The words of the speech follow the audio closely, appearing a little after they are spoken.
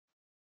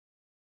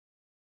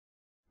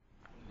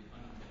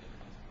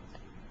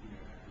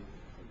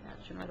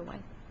action right away?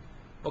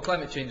 Well,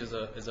 climate change is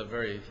a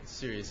very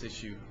serious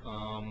issue.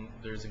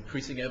 There's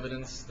increasing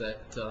evidence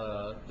that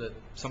that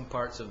some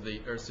parts of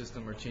the Earth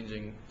system are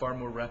changing far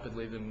more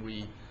rapidly than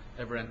we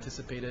ever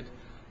anticipated,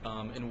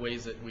 in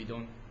ways that we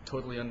don't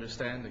totally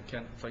understand and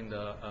can't find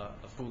a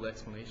full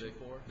explanation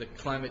for. The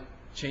climate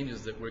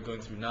changes that we're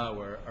going through now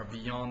are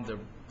beyond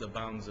the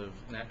bounds of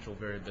natural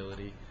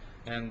variability,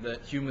 and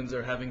that humans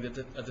are having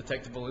a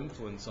detectable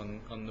influence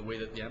on the way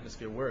that the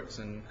atmosphere works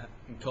and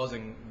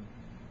causing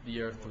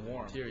the Earth to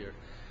warm.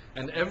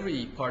 And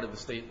every part of the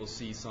state will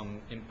see some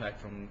impact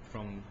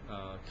from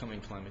coming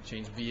climate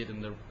change, be it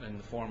in the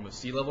form of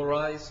sea level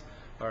rise.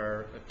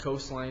 Our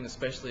coastline,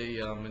 especially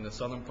in the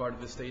southern part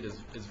of the state,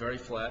 is very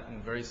flat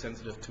and very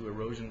sensitive to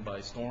erosion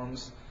by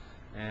storms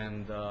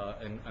and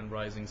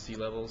rising sea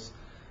levels.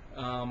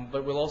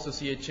 But we'll also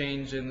see a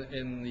change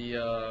in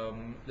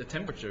the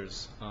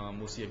temperatures.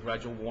 We'll see a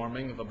gradual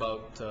warming of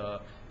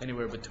about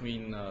anywhere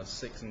between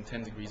 6 and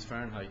 10 degrees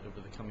Fahrenheit over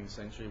the coming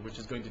century, which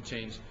is going to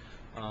change,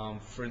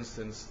 for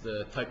instance,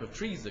 the type of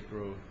trees that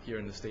grow here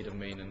in the state of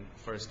Maine. And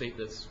for a state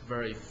that's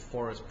very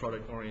forest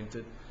product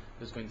oriented,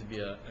 there's going to be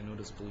a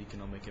noticeable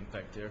economic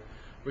impact there.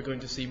 We're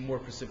going to see more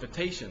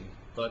precipitation,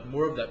 but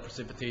more of that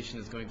precipitation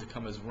is going to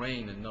come as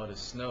rain and not as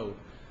snow.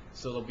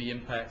 So there'll be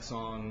impacts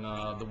on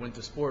the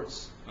winter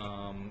sports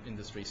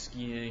industry,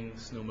 skiing,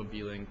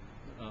 snowmobiling,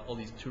 all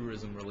these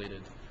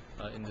tourism-related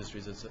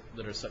industries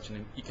that are such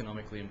an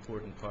economically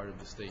important part of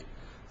the state.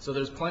 So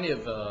there's plenty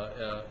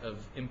of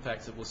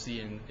impacts that we'll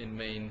see in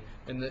Maine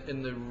in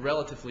the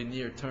relatively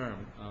near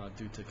term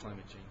due to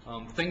climate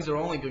change. Things are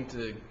only going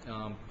to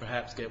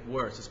perhaps get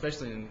worse,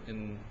 especially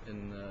in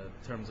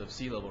terms of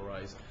sea level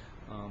rise.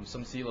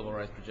 Some sea level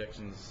rise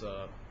projections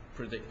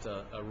predict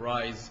a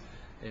rise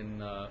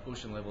in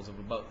ocean levels of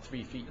about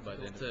 3 feet by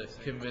then, to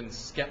convince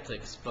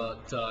skeptics.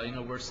 But you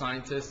know, we're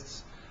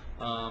scientists,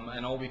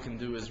 and all we can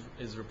do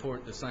is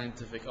report the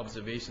scientific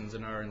observations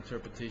and our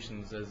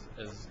interpretations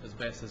as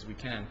best as we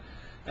can.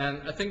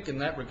 And I think in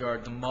that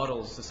regard, the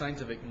models, the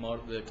scientific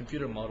model, the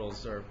computer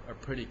models are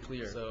pretty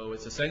clear. So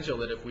it's essential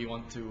that if we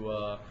want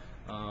to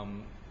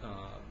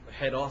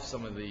head off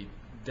some of the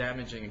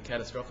damaging and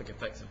catastrophic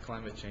effects of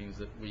climate change,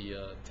 that we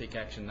take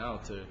action now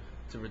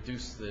to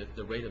reduce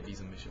the rate of these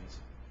emissions.